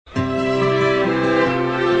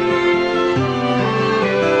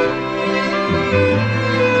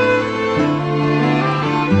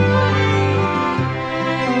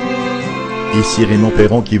Ici Raymond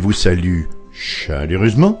Perron qui vous salue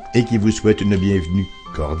chaleureusement et qui vous souhaite une bienvenue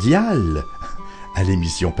cordiale à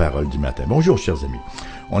l'émission Parole du matin. Bonjour chers amis,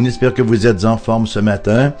 on espère que vous êtes en forme ce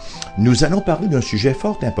matin. Nous allons parler d'un sujet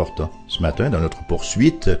fort important ce matin dans notre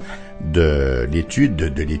poursuite de l'étude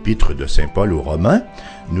de l'épître de Saint Paul aux Romains.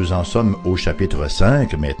 Nous en sommes au chapitre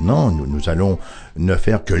 5 maintenant. Nous allons ne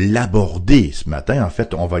faire que l'aborder ce matin. En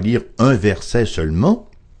fait, on va lire un verset seulement.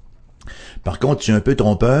 Par contre, c'est un peu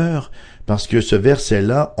trompeur parce que ce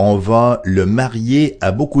verset-là, on va le marier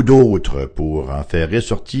à beaucoup d'autres pour en faire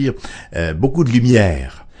ressortir beaucoup de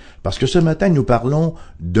lumière. Parce que ce matin, nous parlons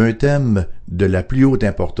d'un thème de la plus haute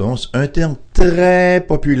importance, un terme très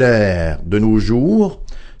populaire de nos jours.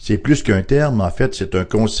 C'est plus qu'un terme, en fait, c'est un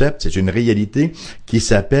concept, c'est une réalité qui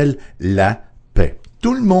s'appelle la paix.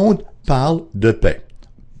 Tout le monde parle de paix.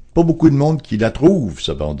 Pas beaucoup de monde qui la trouve,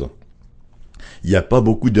 cependant. Il n'y a pas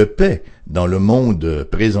beaucoup de paix dans le monde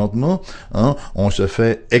présentement. On se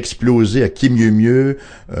fait exploser à qui mieux,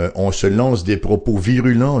 on se lance des propos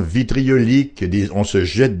virulents, vitrioliques, on se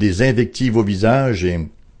jette des invectives au visage et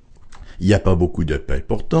il n'y a pas beaucoup de paix.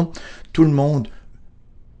 Pourtant, tout le monde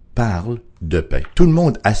parle de paix. Tout le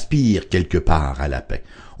monde aspire quelque part à la paix.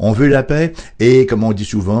 On veut la paix et, comme on dit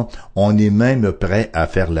souvent, on est même prêt à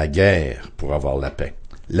faire la guerre pour avoir la paix.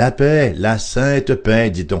 La paix, la sainte paix,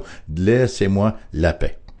 dit-on. Laissez-moi la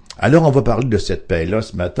paix. Alors, on va parler de cette paix-là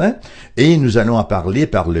ce matin, et nous allons en parler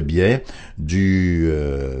par le biais du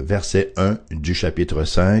verset 1 du chapitre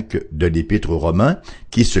 5 de l'Épître aux Romains,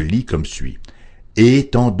 qui se lit comme suit. «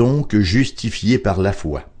 Étant donc justifiés par la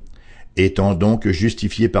foi,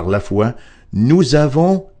 nous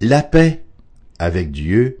avons la paix avec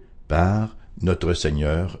Dieu par notre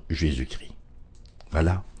Seigneur Jésus-Christ. »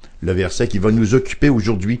 Voilà le verset qui va nous occuper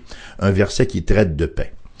aujourd'hui, un verset qui traite de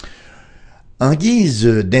paix. En guise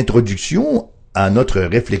d'introduction à notre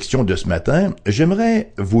réflexion de ce matin,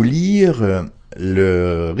 j'aimerais vous lire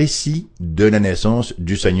le récit de la naissance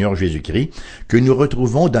du Seigneur Jésus-Christ que nous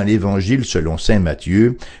retrouvons dans l'Évangile selon saint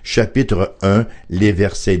Matthieu, chapitre 1, les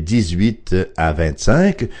versets 18 à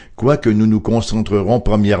 25, quoique nous nous concentrerons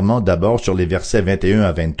premièrement d'abord sur les versets 21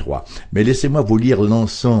 à 23. Mais laissez-moi vous lire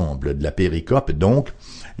l'ensemble de la péricope, donc,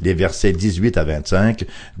 les versets 18 à 25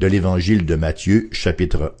 de l'Évangile de Matthieu,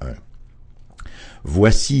 chapitre 1.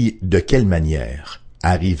 Voici de quelle manière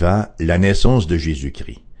arriva la naissance de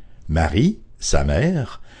Jésus-Christ. Marie, sa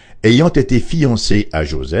mère, ayant été fiancée à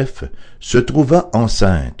Joseph, se trouva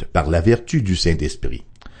enceinte par la vertu du Saint-Esprit.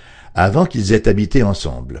 Avant qu'ils aient habité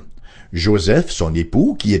ensemble, Joseph, son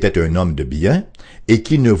époux, qui était un homme de bien, et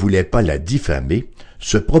qui ne voulait pas la diffamer,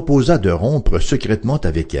 se proposa de rompre secrètement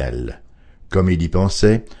avec elle. Comme il y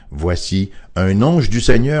pensait, voici, un ange du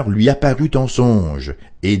Seigneur lui apparut en songe,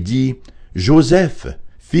 et dit, « Joseph,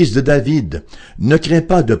 fils de David, ne crains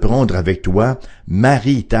pas de prendre avec toi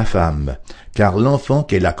Marie ta femme, car l'enfant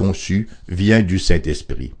qu'elle a conçu vient du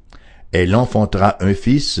Saint-Esprit. Elle enfantera un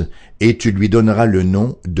fils, et tu lui donneras le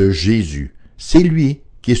nom de Jésus. C'est lui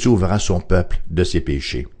qui sauvera son peuple de ses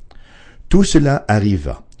péchés. » Tout cela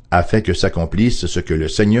arriva, afin que s'accomplisse ce que le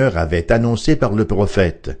Seigneur avait annoncé par le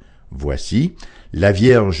prophète. Voici, la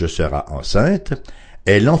Vierge sera enceinte,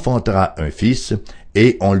 elle enfantera un fils,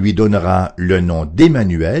 et on lui donnera le nom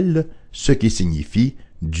d'Emmanuel, ce qui signifie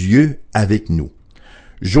Dieu avec nous.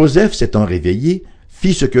 Joseph s'étant réveillé,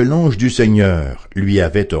 fit ce que l'ange du Seigneur lui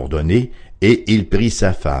avait ordonné, et il prit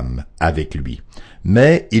sa femme avec lui.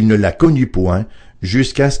 Mais il ne la connut point,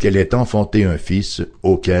 jusqu'à ce qu'elle ait enfanté un fils,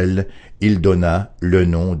 auquel il donna le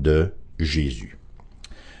nom de Jésus.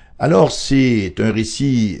 Alors, c'est un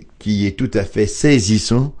récit qui est tout à fait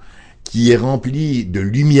saisissant, qui est rempli de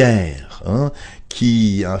lumière,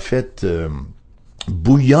 qui, en fait,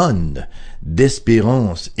 bouillonne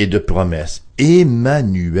d'espérance et de promesses.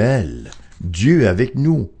 Emmanuel, Dieu avec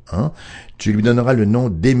nous. Tu lui donneras le nom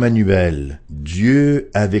d'Emmanuel, Dieu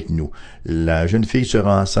avec nous. La jeune fille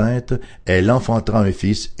sera enceinte, elle enfantera un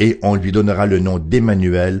fils et on lui donnera le nom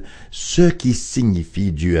d'Emmanuel, ce qui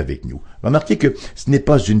signifie Dieu avec nous. Remarquez que ce n'est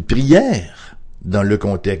pas une prière dans le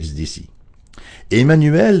contexte d'ici.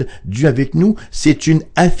 Emmanuel, Dieu avec nous, c'est une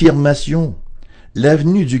affirmation. La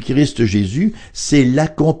venue du Christ Jésus, c'est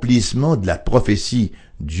l'accomplissement de la prophétie.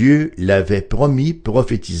 Dieu l'avait promis,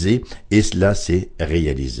 prophétisé, et cela s'est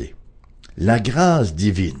réalisé. La grâce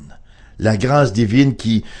divine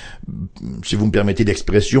qui, si vous me permettez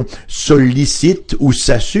l'expression, sollicite ou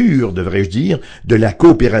s'assure, devrais-je dire, de la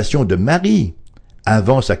coopération de Marie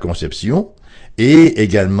avant sa conception et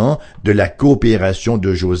également de la coopération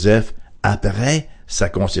de Joseph après sa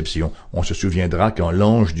conception. On se souviendra quand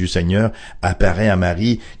l'ange du Seigneur apparaît à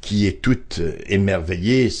Marie qui est toute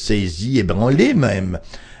émerveillée, saisie, ébranlée même,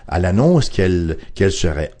 à l'annonce qu'elle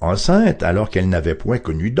serait enceinte alors qu'elle n'avait point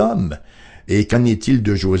connu d'homme. Et qu'en est-il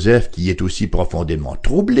de Joseph qui est aussi profondément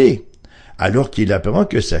troublé alors qu'il apprend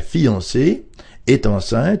que sa fiancée est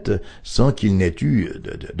enceinte sans qu'il n'ait eu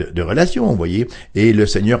de relation, vous voyez. Et le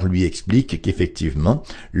Seigneur lui explique qu'effectivement,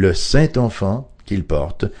 le saint enfant qu'elle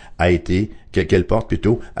porte a été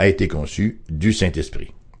conçu du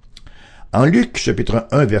Saint-Esprit. En Luc, chapitre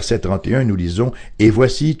 1, verset 31, nous lisons « Et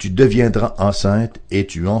voici, tu deviendras enceinte, et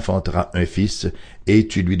tu enfanteras un fils, et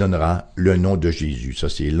tu lui donneras le nom de Jésus. » Ça,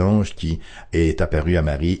 c'est l'ange qui est apparu à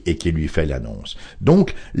Marie et qui lui fait l'annonce.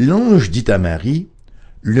 Donc, l'ange dit à Marie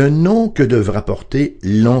le nom que devra porter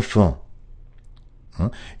l'enfant.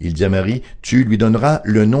 Il dit à Marie « Tu lui donneras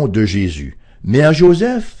le nom de Jésus. » Mais à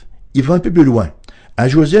Joseph, il va un peu plus loin. À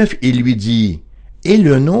Joseph, il lui dit « Et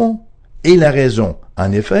le nom et la raison. »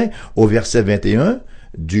 En effet, au verset 21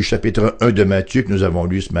 du chapitre 1 de Matthieu que nous avons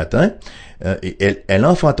lu ce matin, elle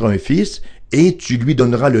enfantera un fils et tu lui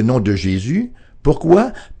donneras le nom de Jésus.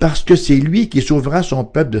 Pourquoi? Parce que c'est lui qui sauvera son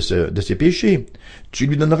peuple de ses péchés. Tu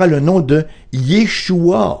lui donneras le nom de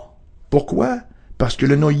Yeshua. Pourquoi? Parce que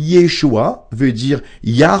le nom Yeshua veut dire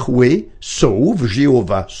Yahweh sauve,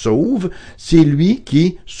 Jéhovah sauve. C'est lui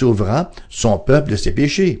qui sauvera son peuple de ses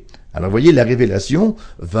péchés. Alors voyez, la révélation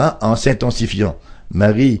va en s'intensifiant.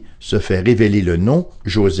 Marie se fait révéler le nom,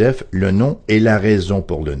 Joseph le nom et la raison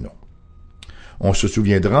pour le nom. On se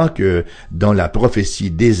souviendra que dans la prophétie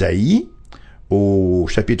d'Ésaïe, au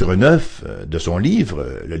chapitre 9 de son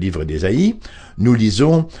livre, le livre d'Ésaïe, nous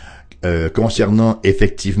lisons concernant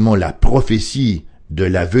effectivement la prophétie de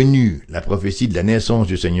la venue, la prophétie de la naissance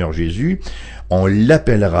du Seigneur Jésus, on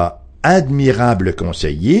l'appellera admirable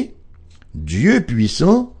conseiller, Dieu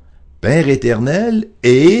puissant, Père éternel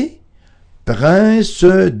et Prince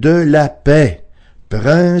de la paix.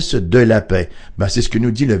 Prince de la paix. C'est ce que nous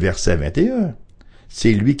dit le verset 21.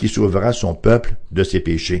 C'est lui qui sauvera son peuple de ses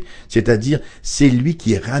péchés. C'est-à-dire, c'est lui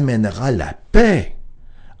qui ramènera la paix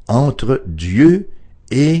entre Dieu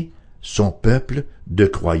et son peuple de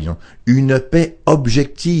croyants. Une paix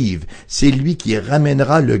objective. C'est lui qui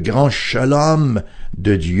ramènera le grand shalom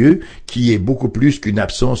de Dieu, qui est beaucoup plus qu'une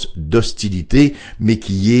absence d'hostilité, mais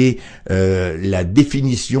qui est la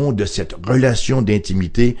définition de cette relation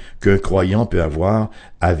d'intimité qu'un croyant peut avoir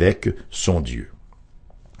avec son Dieu.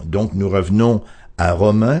 Donc nous revenons à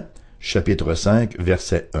Romains, chapitre 5,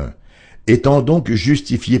 verset 1. Étant donc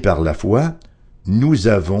justifiés par la foi, nous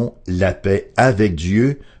avons la paix avec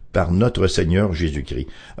Dieu par notre Seigneur Jésus-Christ.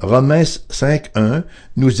 Romains 5.1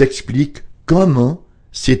 nous explique comment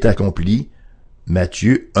s'est accompli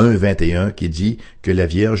Matthieu 1.21 qui dit que la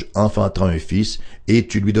Vierge enfantera un fils et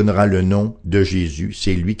tu lui donneras le nom de Jésus.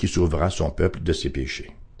 C'est lui qui sauvera son peuple de ses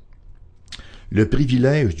péchés. Le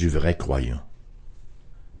privilège du vrai croyant,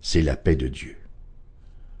 c'est la paix de Dieu.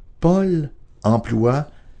 Paul emploie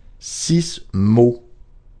 6 mots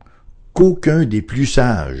qu'aucun des plus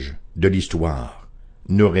sages de l'histoire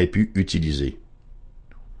n'aurait pu utiliser.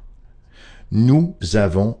 Nous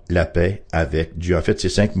avons la paix avec Dieu. En fait, c'est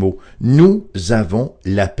 5 mots. Nous avons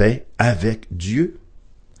la paix avec Dieu.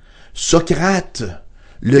 Socrate,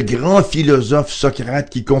 le grand philosophe Socrate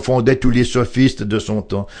qui confondait tous les sophistes de son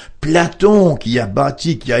temps. Platon qui a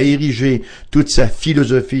bâti, qui a érigé toute sa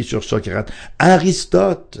philosophie sur Socrate.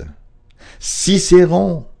 Aristote,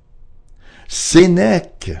 Cicéron,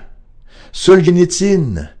 Sénèque,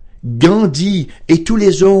 Solzhenitsyn, Gandhi et tous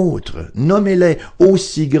les autres, nommez-les,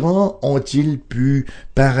 aussi grands ont-ils pu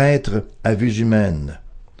paraître à vue humaine,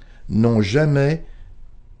 n'ont jamais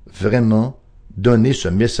vraiment donné ce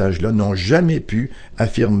message-là, n'ont jamais pu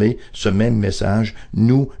affirmer ce même message.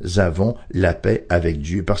 Nous avons la paix avec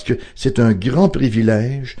Dieu, parce que c'est un grand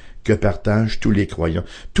privilège que partagent tous les croyants.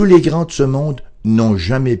 Tous les grands de ce monde n'ont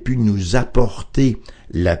jamais pu nous apporter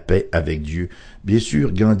la paix avec Dieu. Bien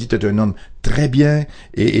sûr, Gandhi était un homme très bien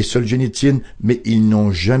et Solzhenitsyn, mais ils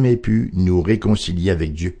n'ont jamais pu nous réconcilier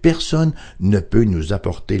avec Dieu. Personne ne peut nous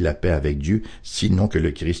apporter la paix avec Dieu, sinon que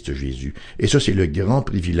le Christ Jésus. Et ça, c'est le grand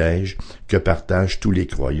privilège que partagent tous les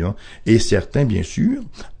croyants. Et certains, bien sûr,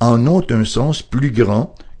 en ont un sens plus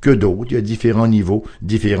grand que d'autres. Il y a différents niveaux,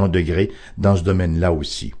 différents degrés dans ce domaine-là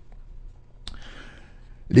aussi.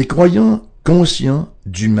 Les croyants conscients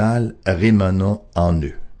du mal rémanent en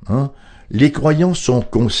eux. Les croyants sont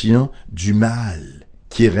conscients du mal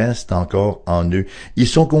qui reste encore en eux. Ils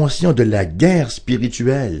sont conscients de la guerre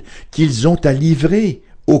spirituelle qu'ils ont à livrer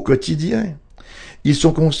au quotidien. Ils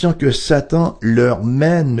sont conscients que Satan leur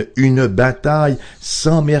mène une bataille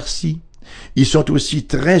sans merci. Ils sont aussi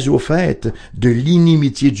très au fait de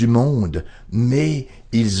l'inimitié du monde, mais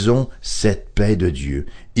ils ont cette paix de Dieu.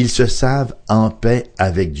 Ils se savent en paix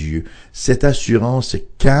avec Dieu. Cette assurance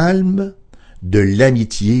calme de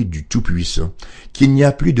l'amitié du Tout-Puissant, qu'il n'y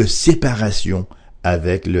a plus de séparation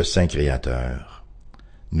avec le Saint Créateur.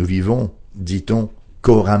 Nous vivons, dit-on,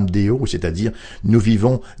 coram Deo, c'est-à-dire nous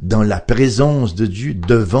vivons dans la présence de Dieu,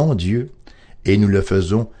 devant Dieu, et nous le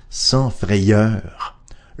faisons sans frayeur.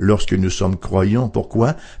 Lorsque nous sommes croyants,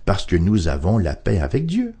 pourquoi? Parce que nous avons la paix avec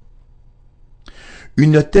Dieu.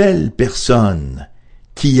 Une telle personne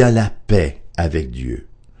qui a la paix avec Dieu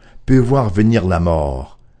peut voir venir la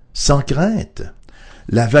mort sans crainte.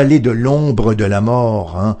 La vallée de l'ombre de la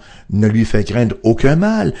mort ne lui fait craindre aucun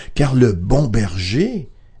mal, car le bon berger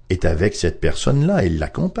est avec cette personne-là, il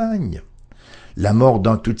l'accompagne. La mort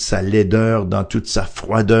dans toute sa laideur, dans toute sa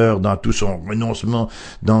froideur, dans tout son renoncement,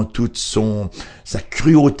 dans toute sa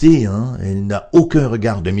cruauté, elle n'a aucun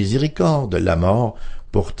regard de miséricorde. La mort,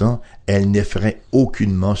 pourtant, elle n'effraie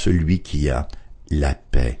aucunement celui qui a la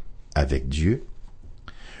paix avec Dieu.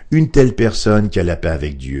 Une telle personne qui a la paix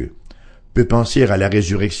avec Dieu peut penser à la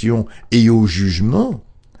résurrection et au jugement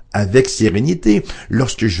avec sérénité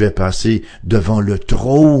lorsque je vais passer devant le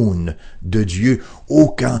trône de Dieu.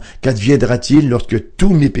 Oh, qu'adviendra-t-il lorsque tous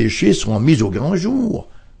mes péchés seront mis au grand jour?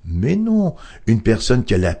 Mais non, une personne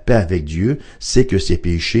qui a la paix avec Dieu sait que ses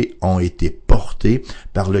péchés ont été portés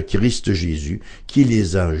par le Christ Jésus, qui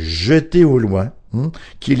les a jetés au loin,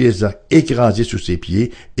 qui les a écrasés sous ses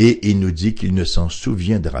pieds, et il nous dit qu'il ne s'en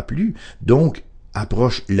souviendra plus. Donc,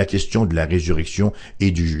 approche la question de la résurrection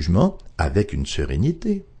et du jugement avec une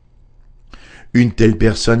sérénité. Une telle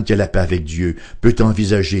personne qui a la paix avec Dieu peut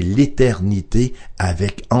envisager l'éternité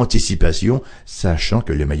avec anticipation, sachant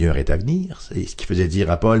que le meilleur est à venir. C'est ce qui faisait dire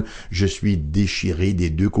à Paul, je suis déchiré des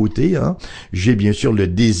deux côtés. J'ai bien sûr le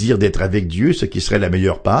désir d'être avec Dieu, ce qui serait la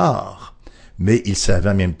meilleure part. Mais il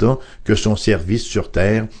savait en même temps que son service sur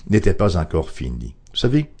terre n'était pas encore fini. Vous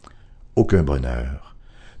savez, aucun bonheur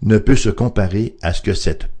ne peut se comparer à ce que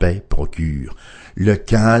cette paix procure. Le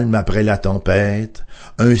calme après la tempête,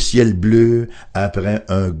 un ciel bleu après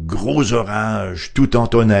un gros orage tout en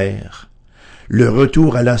tonnerre, le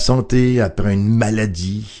retour à la santé après une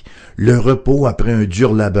maladie, le repos après un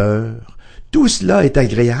dur labeur, tout cela est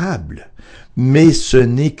agréable, mais ce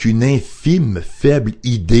n'est qu'une infime faible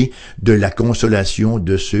idée de la consolation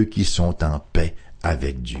de ceux qui sont en paix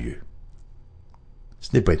avec Dieu. Ce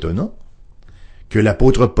n'est pas étonnant que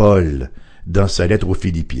l'apôtre Paul, dans sa lettre aux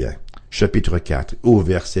Philippiens, chapitre 4, au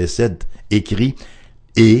verset 7, écrit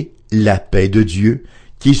 « Et la paix de Dieu,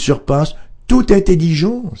 qui surpasse toute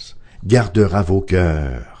intelligence, gardera vos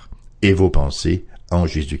cœurs et vos pensées en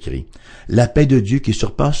Jésus-Christ. » La paix de Dieu qui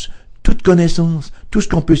surpasse toute connaissance, tout ce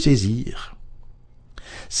qu'on peut saisir.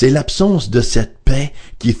 C'est l'absence de cette paix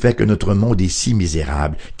qui fait que notre monde est si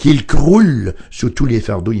misérable, qu'il croule sous tous les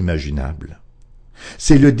fardeaux imaginables.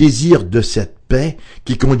 C'est le désir de cette paix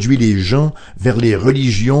qui conduit les gens vers les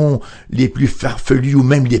religions les plus farfelues ou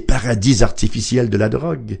même les paradis artificiels de la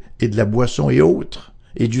drogue et de la boisson et autres,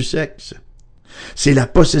 et du sexe. C'est la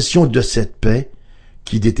possession de cette paix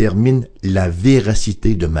qui détermine la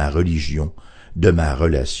véracité de ma religion, de ma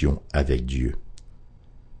relation avec Dieu.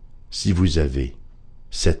 Si vous avez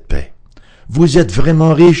cette paix, vous êtes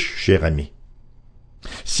vraiment riche, cher ami.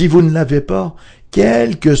 Si vous ne l'avez pas,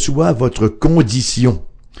 quelle que soit votre condition,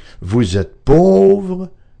 vous êtes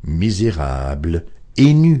pauvre, misérable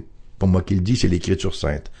et nu. Pour moi qui le dit, c'est l'Écriture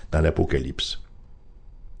sainte dans l'Apocalypse.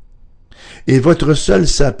 Et votre seul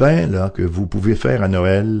sapin, là, que vous pouvez faire à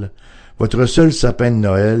Noël, votre seul sapin de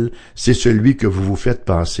Noël, c'est celui que vous vous faites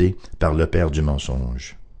passer par le Père du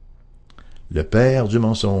mensonge. Le Père du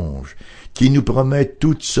mensonge, qui nous promet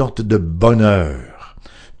toutes sortes de bonheur,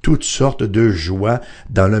 toutes sortes de joie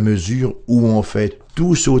dans la mesure où on fait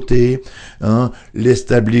tout sauter,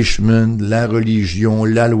 l'establishment, la religion,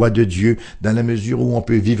 la loi de Dieu, dans la mesure où on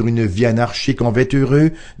peut vivre une vie anarchique, on va être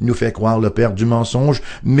heureux, nous fait croire le Père du mensonge,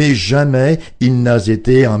 mais jamais il n'a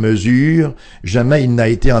été en mesure,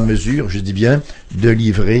 je dis bien, de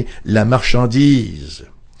livrer la marchandise.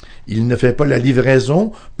 Il ne fait pas la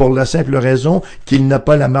livraison pour la simple raison qu'il n'a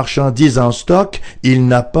pas la marchandise en stock, il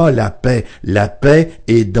n'a pas la paix. La paix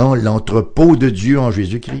est dans l'entrepôt de Dieu en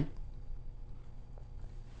Jésus-Christ.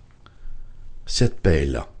 Cette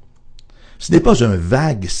paix-là, ce n'est pas un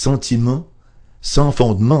vague sentiment sans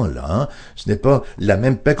fondement, là. Ce n'est pas la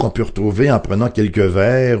même paix qu'on peut retrouver en prenant quelques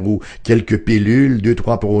verres ou quelques pilules,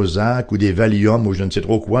 2-3 Prozac ou des Valium ou je ne sais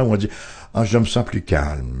trop quoi, où on dit « Ah, je me sens plus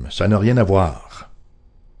calme ». Ça n'a rien à voir.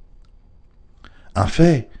 En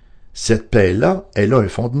fait, cette paix-là, elle a un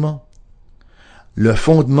fondement. Le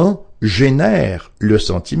fondement génère le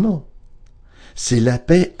sentiment. C'est la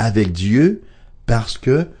paix avec Dieu parce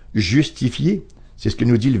que justifiés. C'est ce que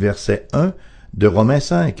nous dit le verset 1 de Romains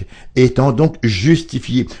 5. Étant donc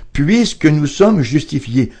justifiés, puisque nous sommes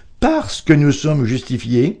justifiés, parce que nous sommes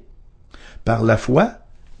justifiés, par la foi,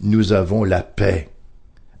 nous avons la paix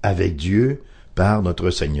avec Dieu par notre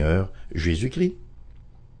Seigneur Jésus-Christ.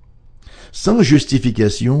 Sans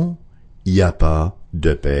justification, il n'y a pas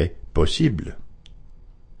de paix possible.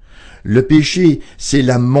 Le péché, c'est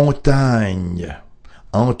la montagne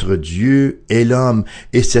entre Dieu et l'homme.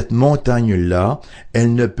 Et cette montagne-là,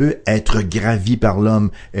 elle ne peut être gravie par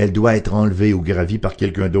l'homme. Elle doit être enlevée ou gravie par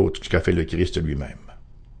quelqu'un d'autre, ce qu'a fait le Christ lui-même,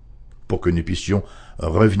 pour que nous puissions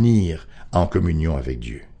revenir en communion avec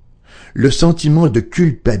Dieu. Le sentiment de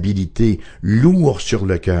culpabilité lourd sur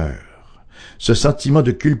le cœur, ce sentiment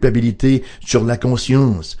de culpabilité sur la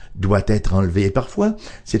conscience doit être enlevé. Et parfois,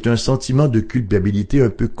 c'est un sentiment de culpabilité un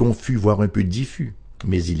peu confus, voire un peu diffus,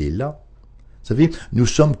 mais il est là. Vous savez, nous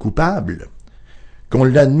sommes coupables. Qu'on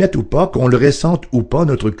l'admette ou pas, qu'on le ressente ou pas,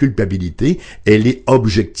 notre culpabilité, elle est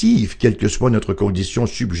objective, quelle que soit notre condition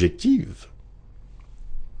subjective.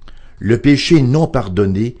 Le péché non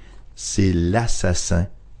pardonné, c'est l'assassin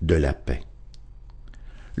de la paix.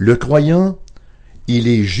 Le croyant, il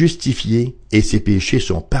est justifié et ses péchés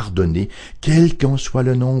sont pardonnés, quel qu'en soit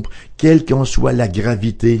le nombre, quelle qu'en soit la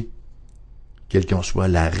gravité, quelle qu'en soit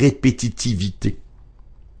la répétitivité.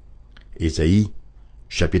 Ésaïe,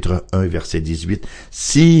 chapitre 1, verset 18. «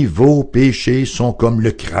 Si vos péchés sont comme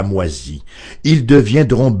le cramoisi, ils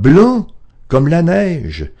deviendront blancs comme la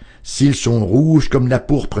neige. S'ils sont rouges comme la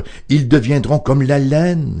pourpre, ils deviendront comme la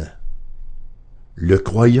laine. » Le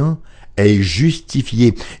croyant est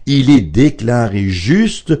justifié, il est déclaré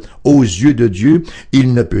juste aux yeux de Dieu,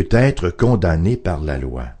 il ne peut être condamné par la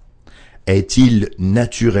loi. Est-il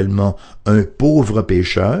naturellement un pauvre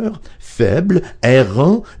pécheur, faible,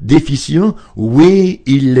 errant, déficient? Oui,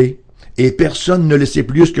 il l'est. Et personne ne le sait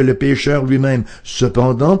plus que le pécheur lui-même.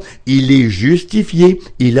 Cependant, il est justifié,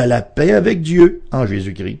 il a la paix avec Dieu en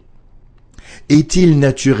Jésus-Christ. Est-il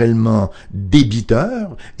naturellement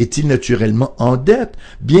débiteur? Est-il naturellement en dette?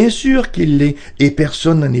 Bien sûr qu'il l'est, et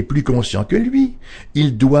personne n'en est plus conscient que lui.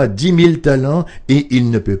 Il doit 10 000 talents et il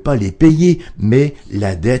ne peut pas les payer, mais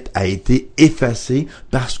la dette a été effacée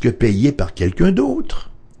parce que payée par quelqu'un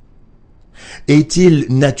d'autre. Est-il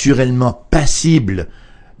naturellement passible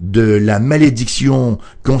de la malédiction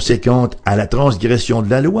conséquente à la transgression de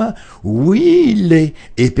la loi? Oui, il l'est,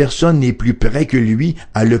 et personne n'est plus près que lui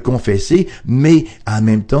à le confesser, mais en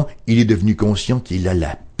même temps, il est devenu conscient qu'il a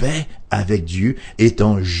la paix avec Dieu,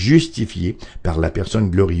 étant justifié par la personne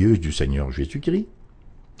glorieuse du Seigneur Jésus-Christ.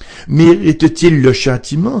 Mérite-t-il le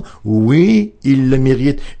châtiment? Oui, il le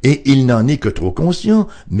mérite, et il n'en est que trop conscient,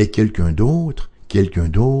 mais quelqu'un d'autre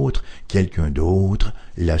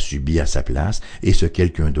l'a subi à sa place, et ce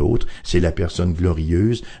quelqu'un d'autre, c'est la personne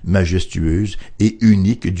glorieuse, majestueuse et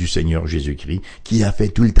unique du Seigneur Jésus-Christ, qui a fait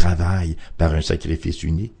tout le travail par un sacrifice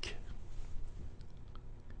unique.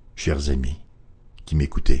 Chers amis qui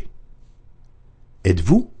m'écoutez,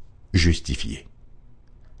 êtes-vous justifiés?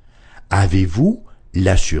 Avez-vous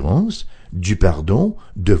l'assurance du pardon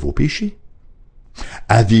de vos péchés?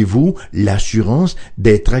 Avez-vous l'assurance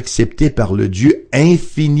d'être accepté par le Dieu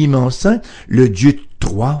infiniment saint, le Dieu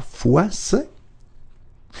 3 fois saint?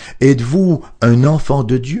 Êtes-vous un enfant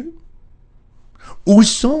de Dieu? Où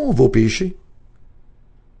sont vos péchés?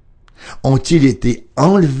 Ont-ils été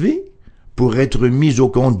enlevés pour être mis au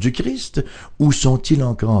compte du Christ, ou sont-ils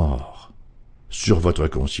encore sur votre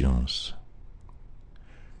conscience?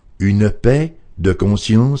 Une paix de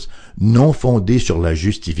conscience non fondée sur la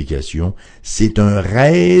justification, c'est un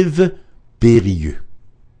rêve périlleux.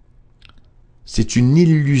 C'est une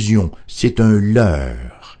illusion, c'est un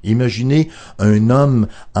leurre. Imaginez un homme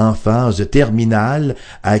en phase terminale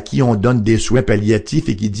à qui on donne des soins palliatifs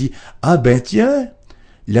et qui dit « Ah ben tiens,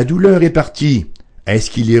 la douleur est partie. Est-ce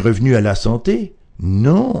qu'il est revenu à la santé? »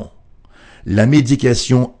 Non. La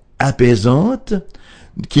médication apaisante,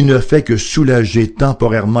 qui ne fait que soulager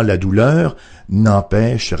temporairement la douleur,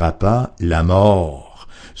 n'empêchera pas la mort.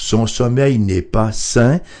 Son sommeil n'est pas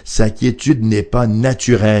sain, sa quiétude n'est pas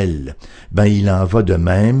naturelle. Il en va de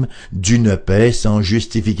même d'une paix sans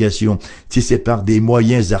justification. Si c'est par des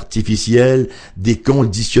moyens artificiels, des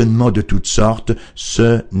conditionnements de toutes sortes,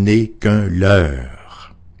 ce n'est qu'un leurre.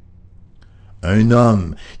 Un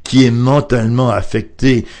homme qui est mentalement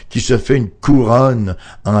affecté, qui se fait une couronne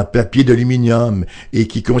en papier d'aluminium et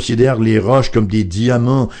qui considère les roches comme des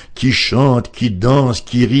diamants, qui chante, qui danse,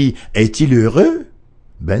 qui rit, est-il heureux?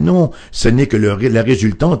 Ben non, ce n'est que la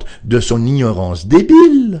résultante de son ignorance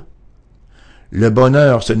débile. Le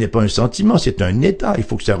bonheur, ce n'est pas un sentiment, c'est un état. Il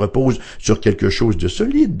faut que ça repose sur quelque chose de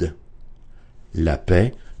solide. La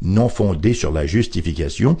paix, non fondée sur la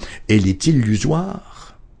justification, elle est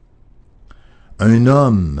illusoire. Un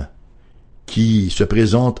homme qui se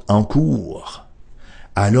présente en cour,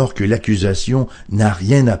 alors que l'accusation n'a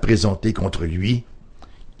rien à présenter contre lui,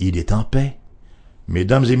 il est en paix.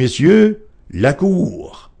 Mesdames et messieurs, la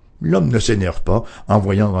cour. L'homme ne s'énerve pas en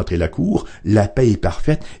voyant rentrer la cour. La paix est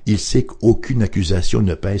parfaite. Il sait qu'aucune accusation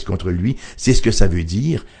ne pèse contre lui. C'est ce que ça veut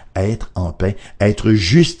dire, être en paix, être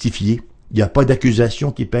justifié. Il n'y a pas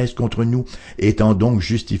d'accusation qui pèse contre nous. Étant donc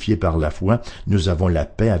justifiés par la foi, nous avons la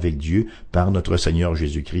paix avec Dieu par notre Seigneur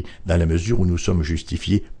Jésus-Christ, dans la mesure où nous sommes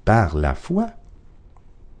justifiés par la foi.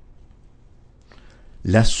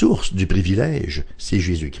 La source du privilège, c'est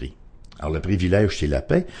Jésus-Christ. Alors le privilège, c'est la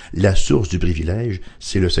paix. La source du privilège,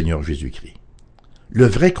 c'est le Seigneur Jésus-Christ. Le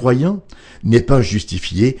vrai croyant n'est pas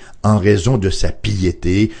justifié en raison de sa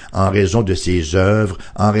piété, en raison de ses œuvres,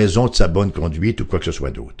 en raison de sa bonne conduite ou quoi que ce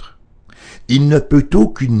soit d'autre. Il ne peut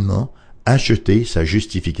aucunement acheter sa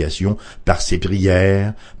justification par ses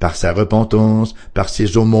prières, par sa repentance, par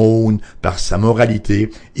ses aumônes, par sa moralité.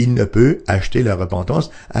 Il ne peut acheter la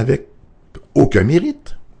repentance avec aucun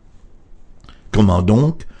mérite. Comment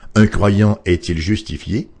donc un croyant est-il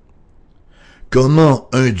justifié? Comment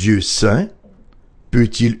un Dieu saint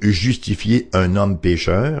peut-il justifier un homme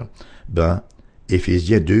pécheur?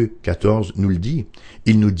 Éphésiens 2, 14 nous le dit.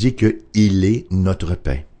 Il nous dit qu'il est notre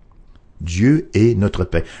paix. Dieu est notre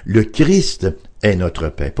paix. Le Christ est notre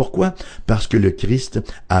paix. Pourquoi? Parce que le Christ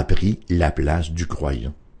a pris la place du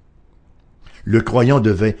croyant. Le croyant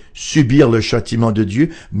devait subir le châtiment de Dieu,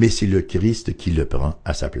 mais c'est le Christ qui le prend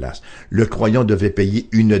à sa place. Le croyant devait payer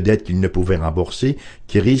une dette qu'il ne pouvait rembourser.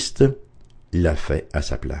 Christ l'a fait à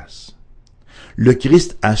sa place. Le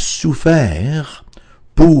Christ a souffert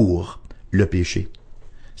pour le péché.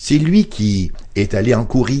 C'est lui qui est allé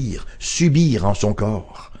encourir, subir en son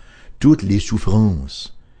corps toutes les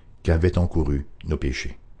souffrances qu'avaient encourues nos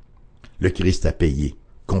péchés. Le Christ a payé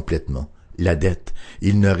complètement la dette.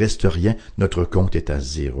 Il ne reste rien, notre compte est à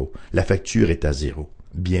zéro. La facture est à zéro,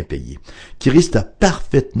 bien payée. Christ a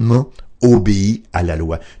parfaitement obéi à la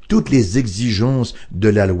loi. Toutes les exigences de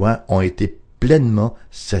la loi ont été pleinement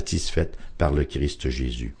satisfaites par le Christ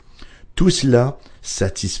Jésus. Tout cela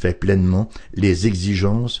satisfait pleinement les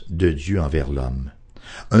exigences de Dieu envers l'homme.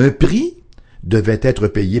 Un prix devait être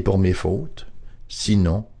payé pour mes fautes,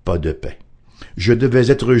 sinon pas de paix. Je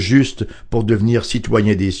devais être juste pour devenir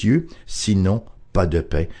citoyen des cieux, sinon pas de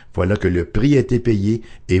paix. Voilà que le prix a été payé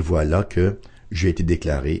et voilà que j'ai été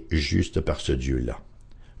déclaré juste par ce Dieu-là.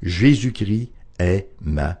 Jésus-Christ est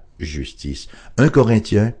ma justice. 1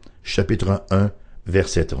 Corinthiens, chapitre 1,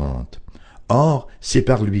 verset 30. Or, c'est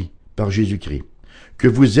par lui, par Jésus-Christ, que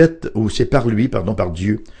vous êtes, ou c'est par lui, par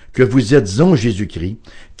Dieu, que vous êtes en Jésus-Christ,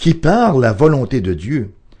 qui par la volonté de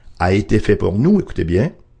Dieu a été fait pour nous, écoutez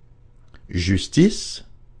bien, justice,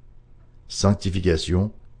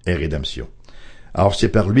 sanctification et rédemption. Alors c'est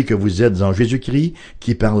par lui que vous êtes en Jésus-Christ,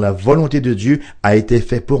 qui par la volonté de Dieu a été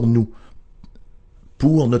fait pour nous,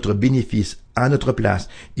 pour notre bénéfice, à notre place.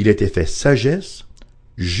 Il a été fait sagesse,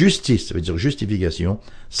 justice, ça veut dire justification,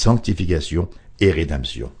 sanctification et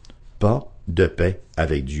rédemption. Pas de paix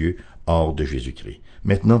avec Dieu hors de Jésus-Christ.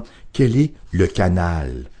 Maintenant, quel est le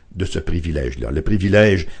canal de ce privilège-là? Le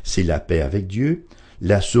privilège, c'est la paix avec Dieu.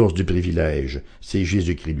 La source du privilège, c'est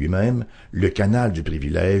Jésus-Christ lui-même. Le canal du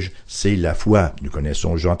privilège, c'est la foi. Nous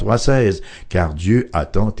connaissons Jean 3,16. Car Dieu a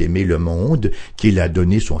tant aimé le monde qu'il a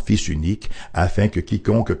donné son Fils unique, afin que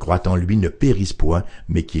quiconque croit en lui ne périsse point,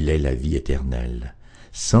 mais qu'il ait la vie éternelle.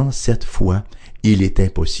 Sans cette foi, il est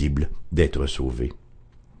impossible d'être sauvé.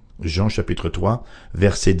 Jean chapitre 3,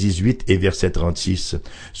 verset 18 et verset 36.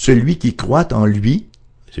 Celui qui croit en lui,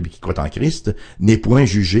 celui qui croit en Christ, n'est point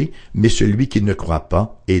jugé, mais celui qui ne croit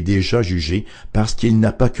pas est déjà jugé, parce qu'il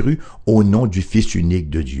n'a pas cru au nom du Fils unique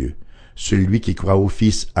de Dieu. Celui qui croit au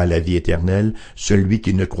Fils a la vie éternelle, celui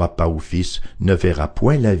qui ne croit pas au Fils ne verra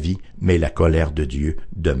point la vie, mais la colère de Dieu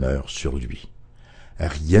demeure sur lui.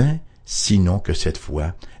 Rien, sinon que cette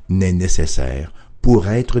foi, n'est nécessaire pour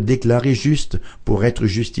être déclaré juste, pour être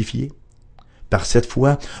justifié. Par cette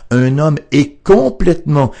foi, un homme est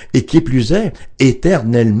complètement, et qui plus est,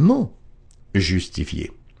 éternellement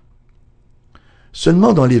justifié.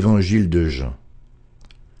 Seulement dans l'évangile de Jean,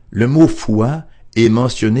 le mot foi est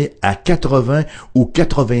mentionné à 80 ou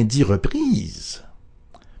 90 reprises.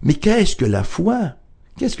 Mais qu'est-ce que la foi?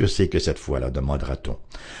 Qu'est-ce que c'est que cette foi-là, demandera-t-on?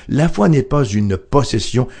 La foi n'est pas une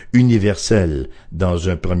possession universelle dans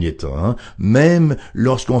un premier temps. Hein? Même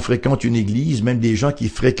lorsqu'on fréquente une église, même des gens qui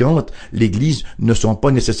fréquentent l'église ne sont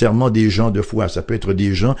pas nécessairement des gens de foi. Ça peut être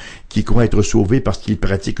des gens qui croient être sauvés parce qu'ils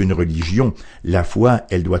pratiquent une religion. La foi,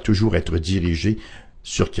 elle doit toujours être dirigée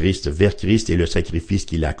sur Christ, vers Christ et le sacrifice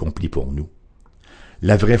qu'il a accompli pour nous.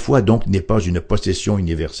 La vraie foi, donc, n'est pas une possession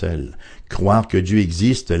universelle. Croire que Dieu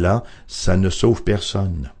existe, là, ça ne sauve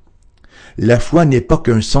personne. La foi n'est pas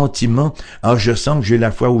qu'un sentiment. « Ah, je sens que j'ai la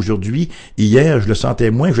foi aujourd'hui. Hier, je le sentais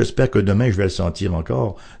moins. J'espère que demain, je vais le sentir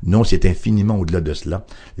encore. » Non, c'est infiniment au-delà de cela.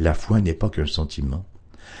 La foi n'est pas qu'un sentiment.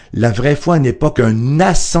 La vraie foi n'est pas qu'un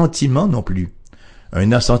assentiment non plus.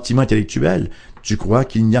 Un assentiment intellectuel. Tu crois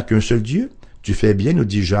qu'il n'y a qu'un seul Dieu? Tu fais bien, nous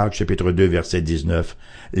dit Jacques, chapitre 2, verset 19.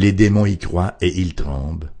 Les démons y croient et ils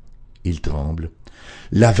tremblent. Ils tremblent.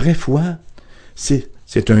 La vraie foi, c'est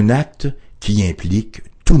un acte qui implique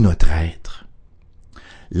tout notre être.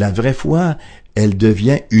 La vraie foi, elle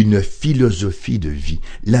devient une philosophie de vie.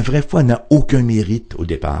 La vraie foi n'a aucun mérite au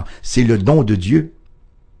départ. C'est le don de Dieu.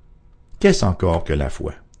 Qu'est-ce encore que la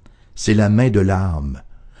foi? C'est la main de l'âme.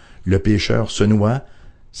 Le pécheur se noie,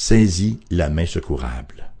 saisit la main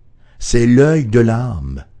secourable. C'est l'œil de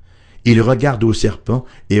l'âme. Il regarde au serpent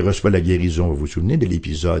et reçoit la guérison. Vous vous souvenez de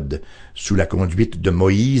l'épisode sous la conduite de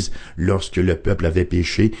Moïse, lorsque le peuple avait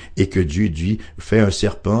péché et que Dieu dit « Fais un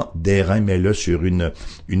serpent d'airain, mets-le sur une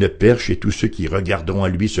perche et tous ceux qui regarderont à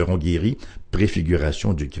lui seront guéris »,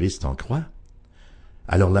 préfiguration du Christ en croix.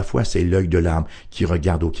 Alors la foi, c'est l'œil de l'âme qui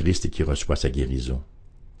regarde au Christ et qui reçoit sa guérison.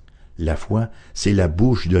 La foi, c'est la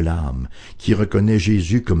bouche de l'âme qui reconnaît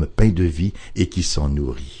Jésus comme pain de vie et qui s'en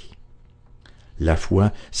nourrit. La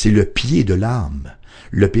foi, c'est le pied de l'âme.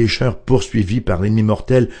 Le pécheur poursuivi par l'ennemi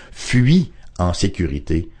mortel fuit en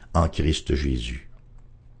sécurité en Christ Jésus.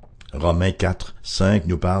 Romains 4, 5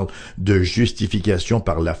 nous parle de justification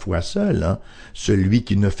par la foi seule, hein? Celui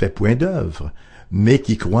qui ne fait point d'œuvre, mais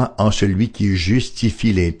qui croit en celui qui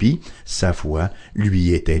justifie l'impie, sa foi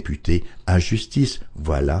lui est imputée à justice.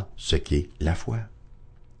 Voilà ce qu'est la foi.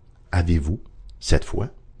 Avez-vous cette foi?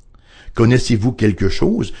 Connaissez-vous quelque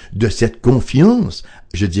chose de cette confiance,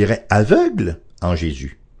 je dirais aveugle, en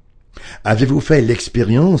Jésus? Avez-vous fait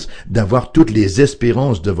l'expérience d'avoir toutes les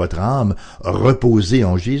espérances de votre âme reposées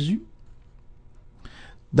en Jésus?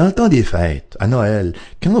 Dans le temps des fêtes, à Noël,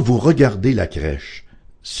 quand vous regardez la crèche,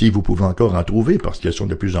 si vous pouvez encore en trouver parce qu'elles sont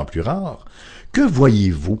de plus en plus rares, que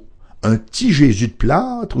voyez-vous? Un petit Jésus de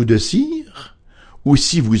plâtre ou de cire? Ou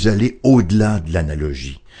si vous allez au-delà de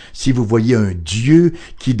l'analogie, si vous voyez un Dieu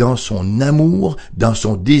qui, dans son amour, dans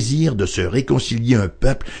son désir de se réconcilier un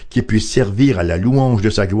peuple qui puisse servir à la louange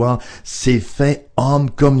de sa gloire, s'est fait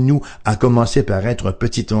homme comme nous, a commencé par être un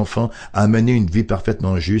petit enfant, a mené une vie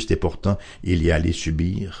parfaitement juste et pourtant il y allait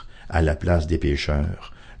subir, à la place des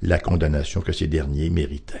pécheurs, la condamnation que ces derniers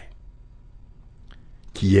méritaient.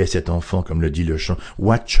 Qui est cet enfant, comme le dit le chant?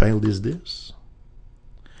 What child is this?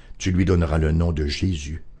 Tu lui donneras le nom de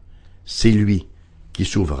Jésus. C'est lui qui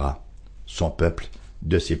sauvera son peuple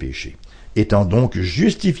de ses péchés. Étant donc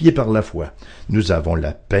justifiés par la foi, nous avons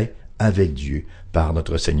la paix avec Dieu par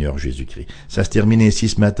notre Seigneur Jésus-Christ. Ça se termine ainsi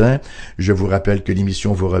ce matin. Je vous rappelle que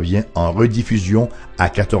l'émission vous revient en rediffusion à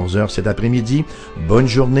 14h cet après-midi. Bonne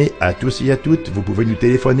journée à tous et à toutes. Vous pouvez nous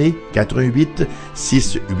téléphoner 88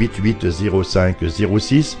 688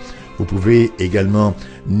 0506. Vous pouvez également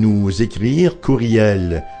nous écrire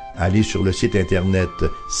courriel. Allez sur le site internet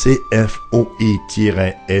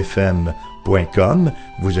cfoe-fm.com.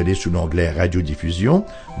 Vous allez sous l'onglet radiodiffusion.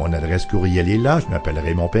 Mon adresse courriel est là. Je m'appelle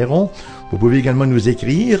Raymond Perron. Vous pouvez également nous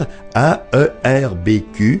écrire à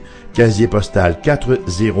ERBQ, casier postal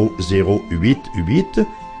 40088,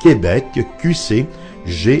 Québec, QC,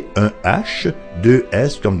 G1H,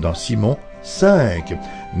 2S comme dans Simon, 5.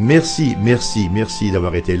 Merci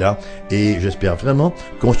d'avoir été là et j'espère vraiment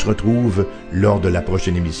qu'on se retrouve lors de la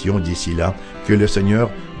prochaine émission. D'ici là, que le Seigneur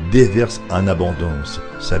déverse en abondance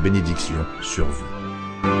sa bénédiction sur vous.